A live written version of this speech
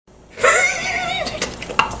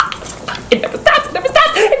It never stops, it never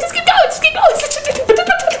stops! It just keep going, just keep going!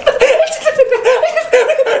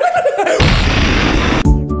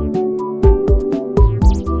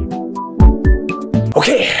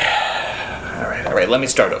 Okay. Alright, let me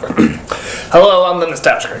start over. Hello, I'm the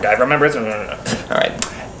Nostalgia Guy, remember it? Alright.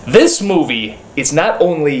 This movie is not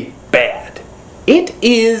only bad, it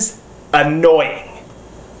is annoying.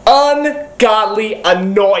 Ungodly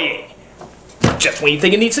annoying. Just when you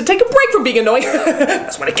think it needs to take a break from being annoying,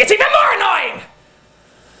 that's when it gets even more annoying!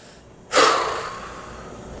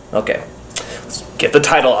 Okay, let's get the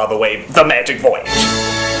title out of the way, The Magic Voyage.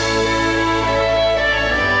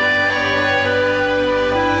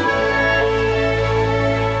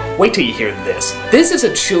 Wait till you hear this. This is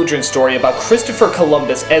a children's story about Christopher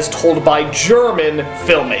Columbus as told by German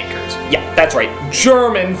filmmakers. Yeah, that's right,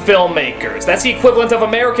 German filmmakers. That's the equivalent of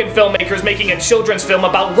American filmmakers making a children's film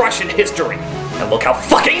about Russian history. And look how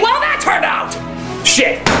fucking well that turned out!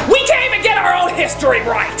 Shit, we can't even get our own history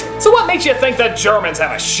right! So what makes you think the Germans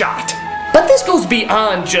have a shot? But this goes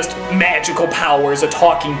beyond just magical powers, a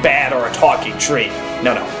talking bat, or a talking tree.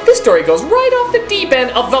 No, this story goes right off the deep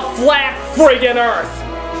end of the flat friggin' Earth.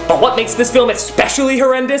 But what makes this film especially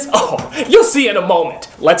horrendous? Oh, you'll see in a moment.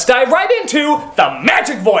 Let's dive right into The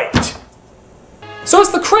Magic Voyage. So as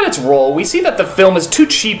the credits roll, we see that the film is too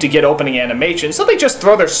cheap to get opening animation, so they just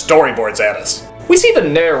throw their storyboards at us. We see the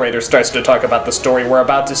narrator starts to talk about the story we're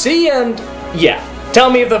about to see, and yeah, tell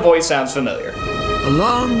me if the voice sounds familiar. A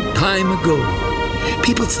long time ago,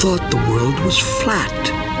 people thought the world was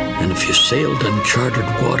flat. And if you sailed uncharted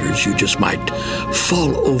waters, you just might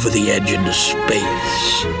fall over the edge into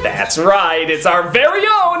space. That's right, it's our very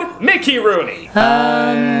own Mickey Rooney.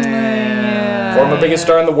 Former biggest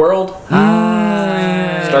star in the world.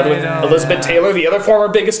 Started with Elizabeth Taylor, the other former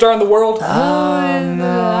biggest star in the world. No,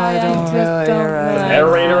 I don't really. The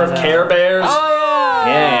narrator of Care Bears.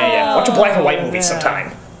 Yeah. Watch a black and white movie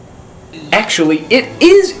sometime. Actually, it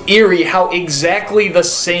is eerie how exactly the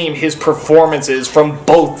same his performance is from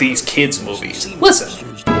both these kids' movies. Listen.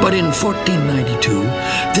 But in 1492,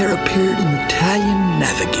 there appeared an Italian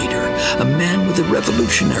navigator, a man with a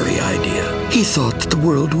revolutionary idea. He thought that the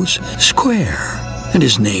world was square, and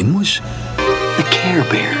his name was the Care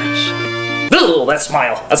Bears. Ugh, that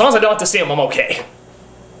smile. As long as I don't have to see him, I'm okay.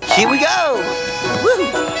 Here we go!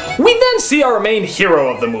 Woo. We then see our main hero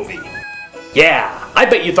of the movie. Yeah, I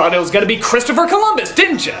bet you thought it was gonna be Christopher Columbus,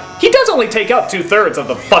 didn't ya? He does only take up 2/3 of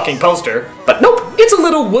the fucking poster. But nope, it's a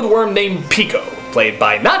little woodworm named Pico, played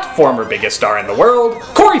by not former biggest star in the world,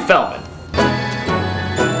 Corey Feldman.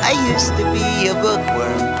 I used to be a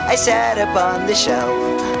bookworm. I sat up on the shelf.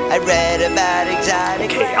 I read about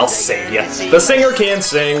exotic... Okay, I'll save ya. The singer can't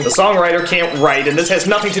sing, the songwriter can't write, and this has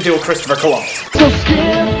nothing to do with Christopher Columbus. So skip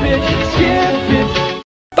it.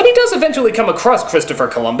 But he does eventually come across Christopher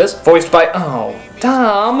Columbus, voiced by, oh,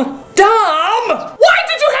 Dom? Why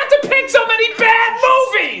did you have to pick so many bad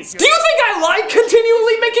movies? Do you think I like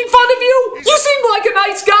continually making fun of you? You seemed like a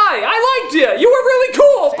nice guy, I liked you, you were really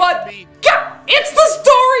cool, but yeah, it's the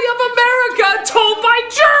story of America told by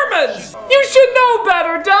Germans! You should know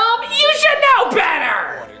better, Dom, you should know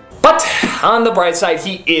better! But, on the bright side,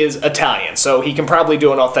 he is Italian, so he can probably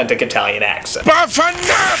do an authentic Italian accent.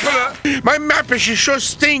 My map is sure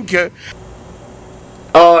stinker.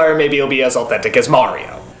 Or maybe he'll be as authentic as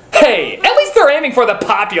Mario. Hey, at least they're aiming for the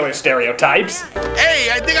popular stereotypes.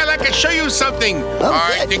 Hey, I think I'd like to show you something.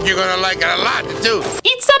 I think you're gonna like it a lot, too.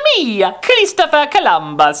 It's me, Christopher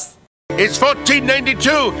Columbus. It's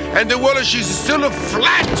 1492, and the world is still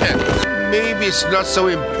flat. Maybe it's not so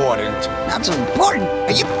important. Not so important?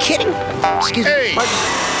 Are you kidding? Excuse me. Hey.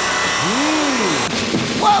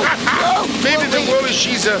 Whoa! Maybe the world is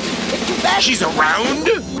she's around?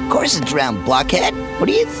 Of course it's round, blockhead. What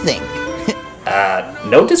do you think?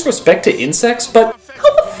 No disrespect to insects, but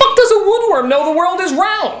how the fuck does a woodworm know the world is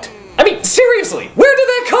round? I mean, seriously, where did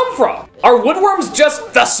that come from? Are woodworms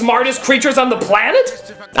just the smartest creatures on the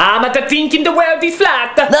planet? I'm at the thinking the world is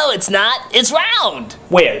flat. No, it's not. It's round.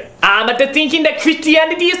 Well, I'm at the thinking that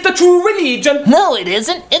Christianity is the true religion. No, it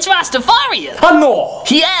isn't. It's Rastafarian. Oh, no.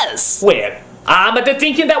 Yes. Well, I'm at the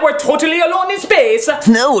thinking that we're totally alone in space.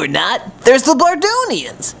 No, we're not. There's the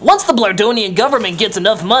Blardonians. Once the Blardonian government gets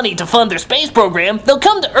enough money to fund their space program, they'll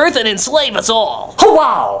come to Earth and enslave us all. Oh,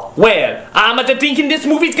 wow. Well, I'm at the thinking this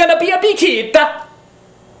movie's gonna be a big hit.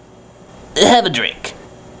 Have a drink.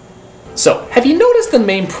 So, have you noticed the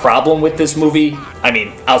main problem with this movie? I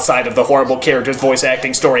mean, outside of the horrible characters, voice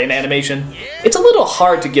acting, story, and animation? It's a little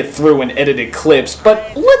hard to get through in edited clips,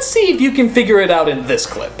 but let's see if you can figure it out in this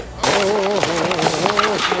clip.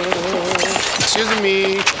 Excuse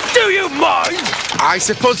me. Do you mind? I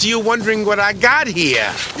suppose you're wondering what I got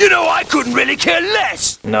here. You know, I couldn't really care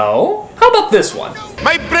less. No? How about this one?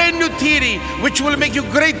 My brand new titty, which will make you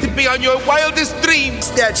great to be on your wildest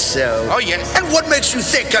dreams. That's so. Oh, yes. And what makes you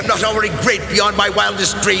think I'm not already great beyond my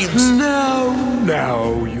wildest dreams?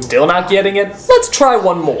 No, you... Still not getting it? Let's try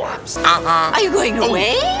one more. Are you going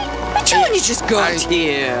away? But you only just got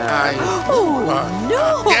here.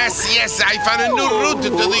 No. Yes, I found a new route to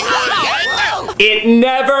the... It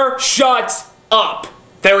never shuts up.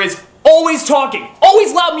 There is always talking,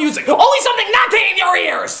 always loud music, always something knocking in your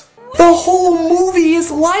ears. The whole movie is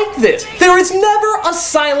like this. There is never a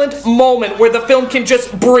silent moment where the film can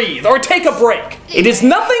just breathe or take a break. It is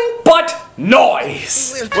nothing but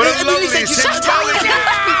noise. What a lovely symbolic...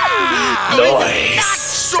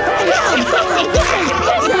 Noise.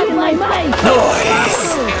 Noise.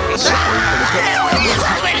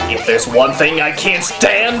 If there's one thing I can't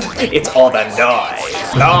stand, it's all the noise.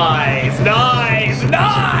 Noise.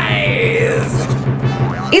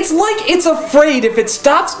 It's like it's afraid if it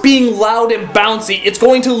stops being loud and bouncy, it's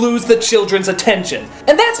going to lose the children's attention.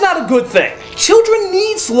 And that's not a good thing. Children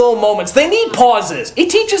need slow moments. They need pauses. It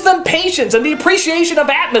teaches them patience and the appreciation of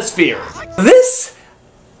atmosphere. This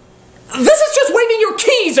is just waving your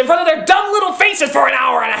keys in front of their dumb little faces for an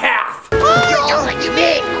hour and a half.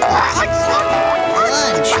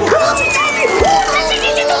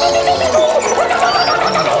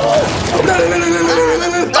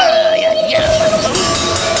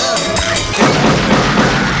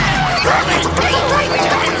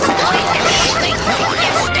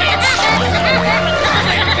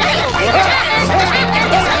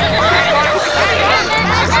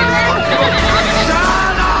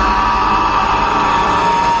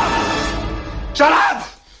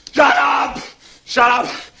 Shut up!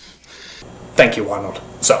 Thank you, Arnold.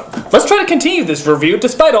 So, let's try to continue this review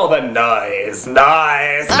despite all the noise. Shut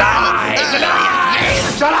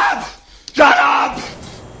up!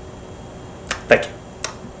 Thank you.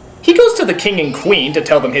 He goes to the king and queen to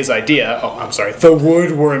tell them his idea. Oh, I'm sorry, the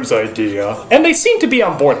woodworm's idea. And they seem to be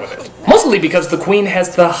on board with it. Mostly because the queen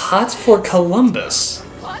has the hots for Columbus.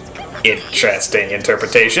 Interesting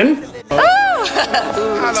interpretation.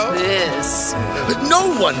 Who's this? No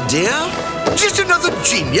one, dear. Just another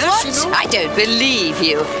genius. What? You know? I don't believe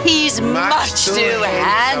you. He's much too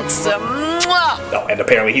handsome. Mwah! Oh, and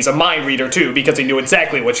apparently he's a mind reader too, because he knew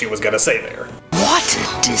exactly what she was gonna say there. What a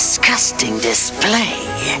disgusting display.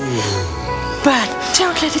 But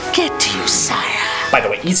don't let it get to you, sire. By the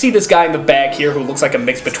way, you see this guy in the back here who looks like a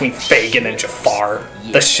mix between Fagin and Jafar?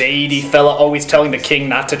 The shady fella always telling the king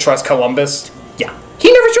not to trust Columbus? Yeah.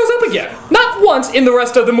 He never shows up again. Not once in the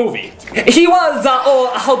rest of the movie. He was,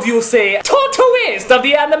 how do you say, twist of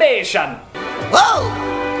the animation. Whoa!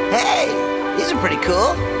 Hey, these are pretty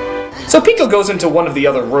cool. So Pico goes into one of the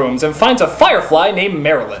other rooms and finds a firefly named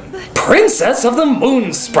Marilyn, Princess of the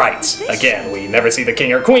Moon Sprites. Again, we never see the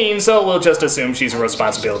king or queen, so we'll just assume she's a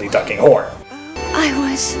responsibility-ducking whore. I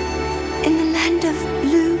was in the land of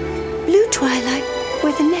blue twilight,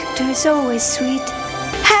 where the nectar is always sweet,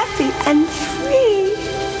 happy and free.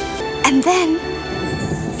 And then,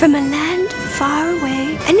 from a land far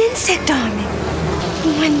away, an insect army.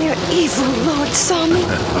 And when their evil lord saw me...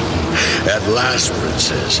 At last,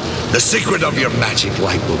 princess, the secret of your magic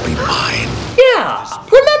light will be mine. Yeah,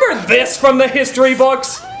 remember this from the history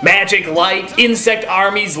books? Magic light, insect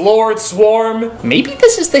armies, lord swarm. Maybe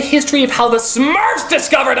this is the history of how the Smurfs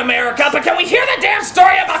discovered America, but can we hear the damn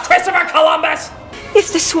story about Christopher Columbus?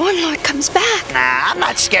 If the Swan Lord comes back... Nah, I'm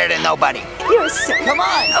not scared of nobody. You're so... Come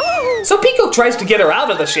on. Oh. So Pico tries to get her out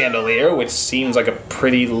of the chandelier, which seems like a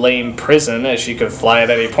pretty lame prison as she could fly at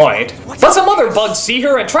any point. But some other bugs see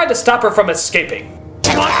her and try to stop her from escaping.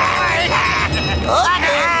 Wait,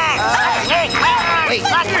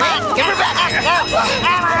 give her back.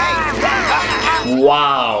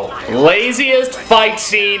 Wow, laziest fight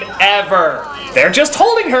scene ever. They're just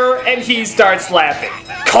holding her and he starts laughing.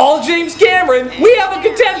 Call James Cameron, we have a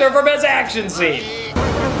contender for best action scene.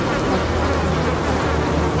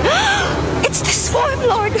 It's the Swan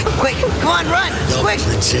Lord. Quick, come on, run. The Quick.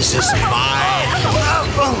 princess is mine.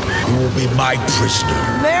 You will be my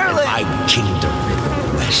prisoner. Marilyn. My kingdom in the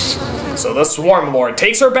west. So the Swarm Lord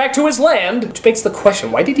takes her back to his land, which begs the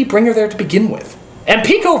question, why did he bring her there to begin with? And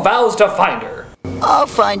Pico vows to find her. I'll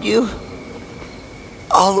find you.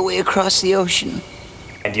 All the way across the ocean.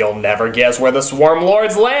 And you'll never guess where the Swarm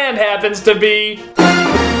Lord's land happens to be.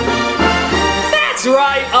 That's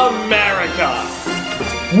right, America!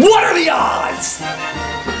 What are the odds?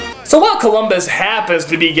 So while Columbus happens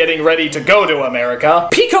to be getting ready to go to America,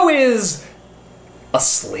 Pico is...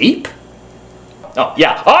 asleep? Oh,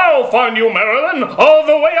 yeah. I'll find you, Marilyn, all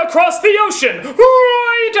the way across the ocean,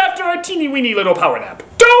 right after a teeny-weeny little power nap.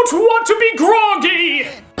 Don't want to be groggy!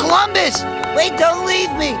 Columbus! Wait, don't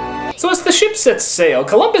leave me! So as the ship sets sail,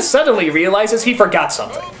 Columbus suddenly realizes he forgot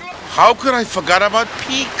something. How could I forget about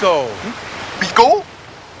Pico? Pico?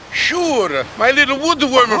 Sure, my little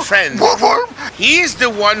woodworm friend. Woodworm? He's the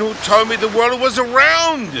one who told me the world was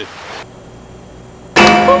around.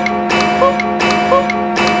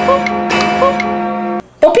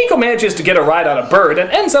 Well, Pico manages to get a ride on a bird and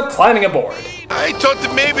ends up climbing aboard. I thought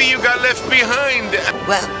that maybe you got left behind.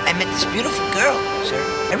 Well, I met this beautiful girl, sir.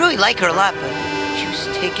 I really like her a lot, but she was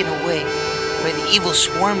taken away where the evil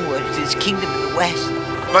swarm was, his kingdom in the west.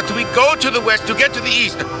 But we go to the west to get to the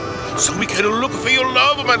east, so we can look for your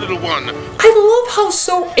love, my little one. I love how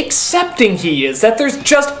so accepting he is that there's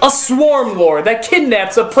just a swarm lord that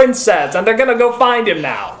kidnaps a princess and they're gonna go find him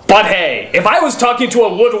now. But hey, if I was talking to a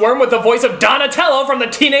woodworm with the voice of Donatello from the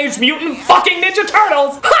Teenage Mutant fucking Ninja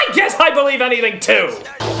Turtles, I guess I believe anything too.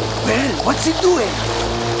 Well, what's he doing?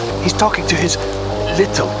 He's talking to his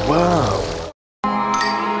little worm.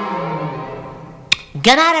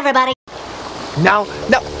 Good night, everybody. Now,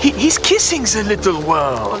 he's kissing the little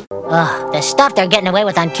worm. Ugh, the stuff they're getting away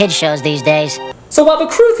with on kids' shows these days. So while the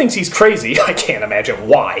crew thinks he's crazy, I can't imagine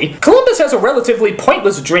why, Columbus has a relatively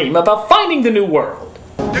pointless dream about finding the new world.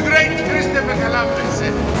 The great Christopher Columbus,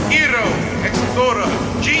 hero, explorer,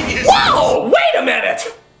 genius. Whoa! Wait a minute!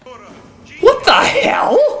 What the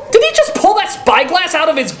hell? Did he just pull that spyglass out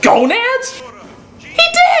of his gonads? He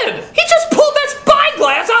did! He just pulled that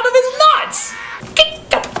spyglass out of his nuts!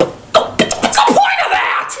 What's the point of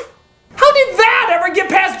that? How did that ever get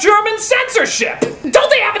past German censorship? Don't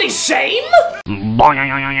they have any shame?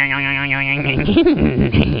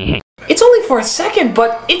 It's only for a second,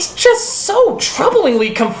 but it's just so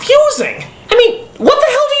troublingly confusing. I mean, what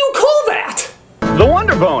the hell do you call that? The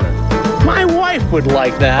Wonder Boner. My wife would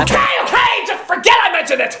like that. Okay, just forget I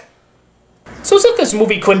mentioned it! So as if this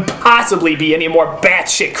movie couldn't possibly be any more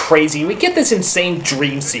batshit crazy, we get this insane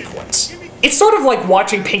dream sequence. It's sort of like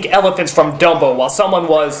watching pink elephants from Dumbo while someone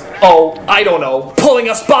was, oh, I don't know, pulling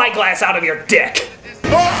a spyglass out of your dick.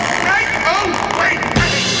 Wait!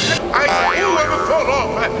 Whoever fall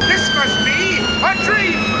off, this must be a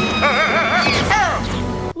dream!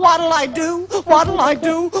 What'll I do? What'll I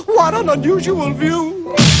do? What an unusual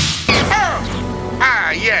view!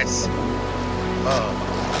 Ah, yes.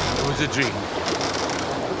 It was a dream.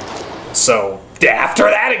 So, after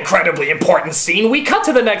that incredibly important scene, we cut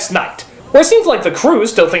to the next night, where it seems like the crew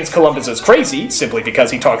still thinks Columbus is crazy, simply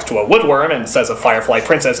because he talks to a woodworm and says a firefly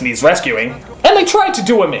princess needs rescuing, and they try to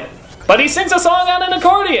do him in. But he sings a song on an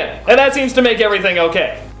accordion, and that seems to make everything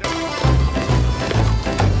okay.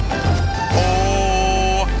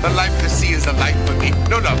 Oh, the life of the sea is a life for me.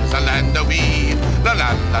 No love is a land of me. La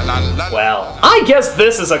la la la la. Well, I guess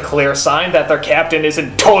this is a clear sign that their captain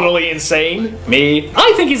isn't totally insane. Me,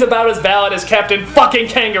 I think he's about as valid as Captain fucking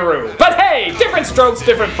Kangaroo. But hey, different strokes,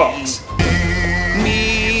 different folks.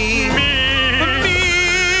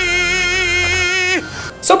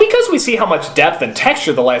 So because we see how much depth and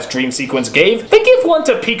texture the last dream sequence gave, they give one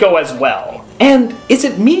to Pico as well. And is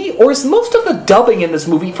it me, or is most of the dubbing in this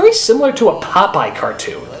movie very similar to a Popeye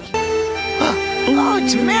cartoon? Oh,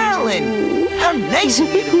 it's Marilyn! How nice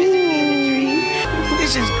of you to visit me in a dream.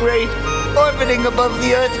 This is great. Orbiting above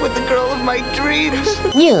the earth with the girl of my dreams.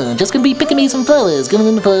 Yeah, just gonna be picking me some flowers, going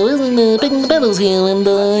in the flowers and picking the petals here, and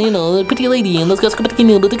you know, the pretty lady, and let's go.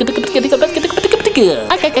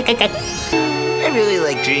 I really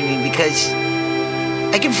like dreaming because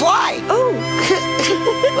I can fly. Oh.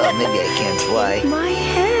 Well, maybe I can't fly. My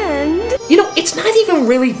hand. You know, it's not even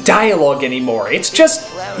really dialogue anymore. It's just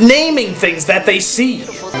naming things that they see.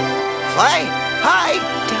 Fly. Hi.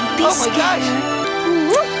 Don't be scared. Gosh.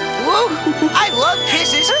 Whoa. I love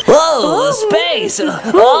kisses. Whoa, space.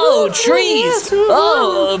 Oh, trees.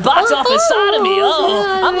 Oh, box office sodomy.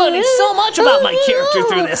 Oh, I'm learning so much about my character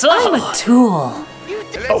through this. I'm a tool.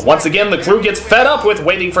 But once again, the crew gets fed up with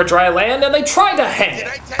waiting for dry land, and they try to hang it.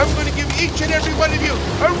 I'm going to give each and every one of you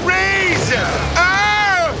a raise!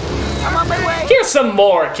 Ah! I'm on my way. Here's some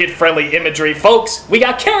more kid-friendly imagery, folks. We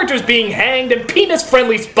got characters being hanged and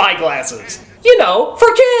penis-friendly spyglasses. You know,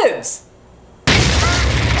 for kids.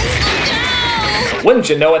 Wouldn't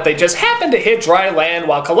you know it, they just happened to hit dry land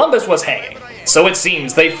while Columbus was hanging. So it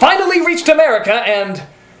seems they finally reached America and...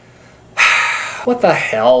 what the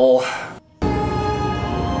hell?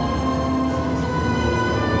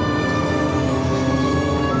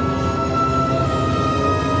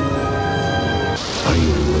 Are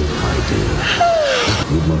you awake, my dear?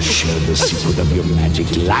 You must share the secret of your magic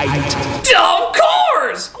light. Of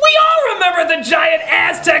course! We all remember the giant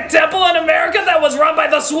Aztec temple in America that was run by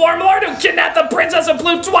the Swarm Lord who kidnapped the Princess of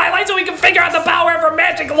Blue Twilight so he can figure out the power of her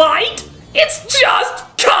magic light? It's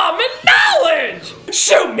just common knowledge!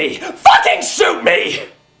 Shoot me! Fucking shoot me!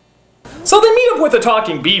 So they meet up with the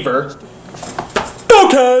talking beaver.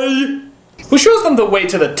 Okay! Who shows them the way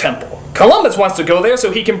to the temple. Columbus wants to go there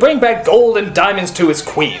so he can bring back gold and diamonds to his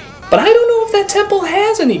queen. But I don't know if that temple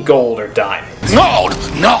has any gold or diamonds. No!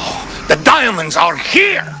 The diamonds are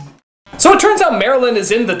here! So it turns out Marilyn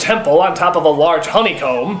is in the temple on top of a large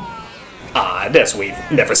honeycomb. I guess we've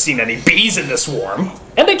never seen any bees in the swarm.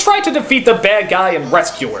 And they try to defeat the bad guy and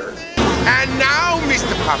rescue her. And now,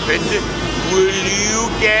 Mr. Puppet, will you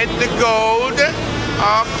get the gold?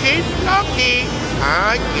 Okay.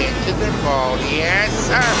 I'll get to the gold, yes,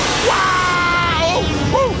 sir. Wow!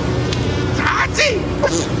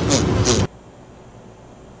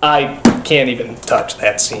 I can't even touch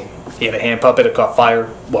that scene. He had a hand puppet, it caught fire.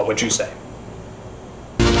 What would you say?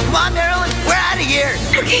 Come on, Marilyn, we're out of here.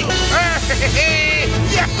 Okay.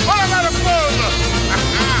 Yeah, what about a pose?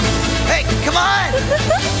 Hey, come on.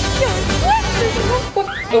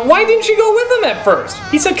 Why didn't she go with him at first?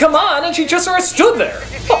 He said come on and she just sort of stood there.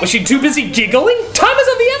 What, was she too busy giggling? Time is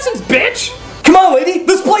of the essence, bitch! Come on, lady,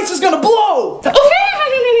 this place is gonna blow!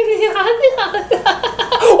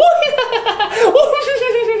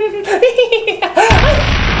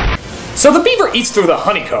 So the beaver eats through the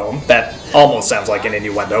honeycomb. That almost sounds like an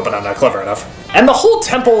innuendo, but I'm not clever enough. And the whole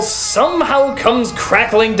temple somehow comes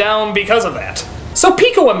crackling down because of that. So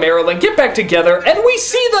Pico and Marilyn get back together, and we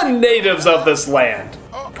see the natives of this land.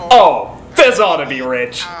 Oh, this ought to be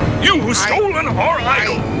rich. You've stolen our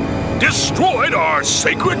idol, destroyed our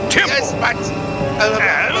sacred temple, Yes, but...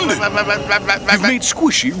 and you've made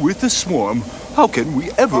squishy with the swarm. How can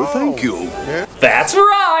we ever thank you? That's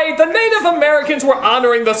right! The Native Americans were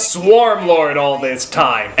honoring the Swarm Lord all this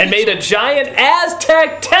time, and made a giant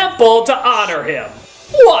Aztec temple to honor him.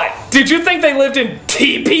 What? Did you think they lived in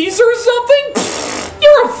teepees or something? Pfft,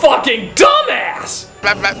 you're a fucking dumbass!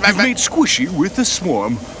 You've made squishy with the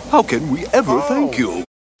swarm. How can we ever thank you?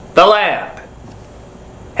 The land.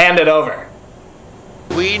 Hand it over.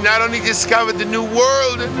 We not only discovered the new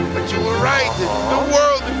world, but you were right. The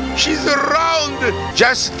world, she's around.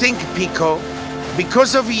 Just think, Pico,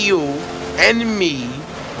 because of you and me,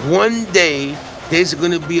 one day there's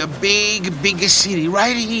gonna be a big city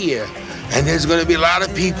right here. And there's gonna be a lot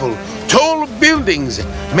of people, tall buildings.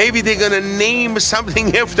 Maybe they're gonna name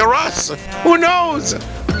something after us. Who knows?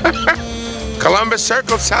 Columbus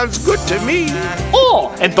Circle sounds good to me.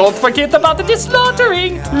 Oh, and don't forget about the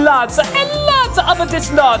deslaughtering. Lots and lots of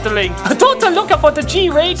deslaughtering. Don't look up for the G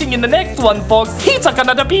rating in the next one, folks. It's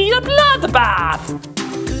gonna be a bloodbath.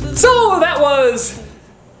 So that was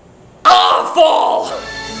awful!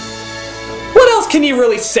 What else can you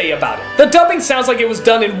really say about it? The dubbing sounds like it was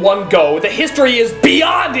done in one go. The history is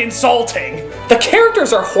beyond insulting. The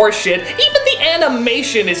characters are horseshit. Even the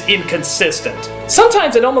animation is inconsistent.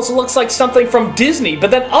 Sometimes it almost looks like something from Disney,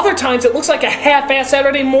 but then other times it looks like a half-ass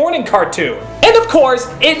Saturday morning cartoon. And of course,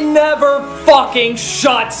 it never fucking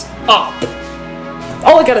shuts up.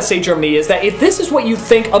 All I gotta say, Germany, is that if this is what you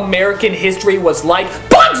think American history was like,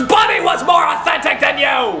 Bugs Bunny was more authentic than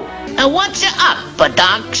you! What's up,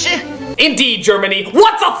 Badonks? Indeed, Germany,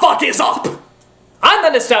 what the fuck is up? I'm the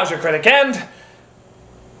Nostalgia Critic, and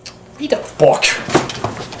read a book.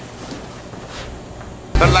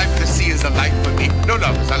 The life the sea is a life for me. No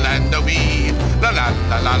love is a land of me. La la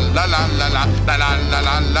la la la la la la la la la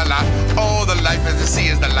la la la. Oh, the life of the sea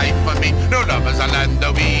is the life for me. No love is a land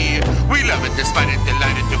of me. We love it despite it,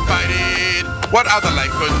 delighted to fight it. What other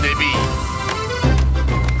life could there be?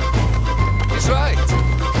 He's right.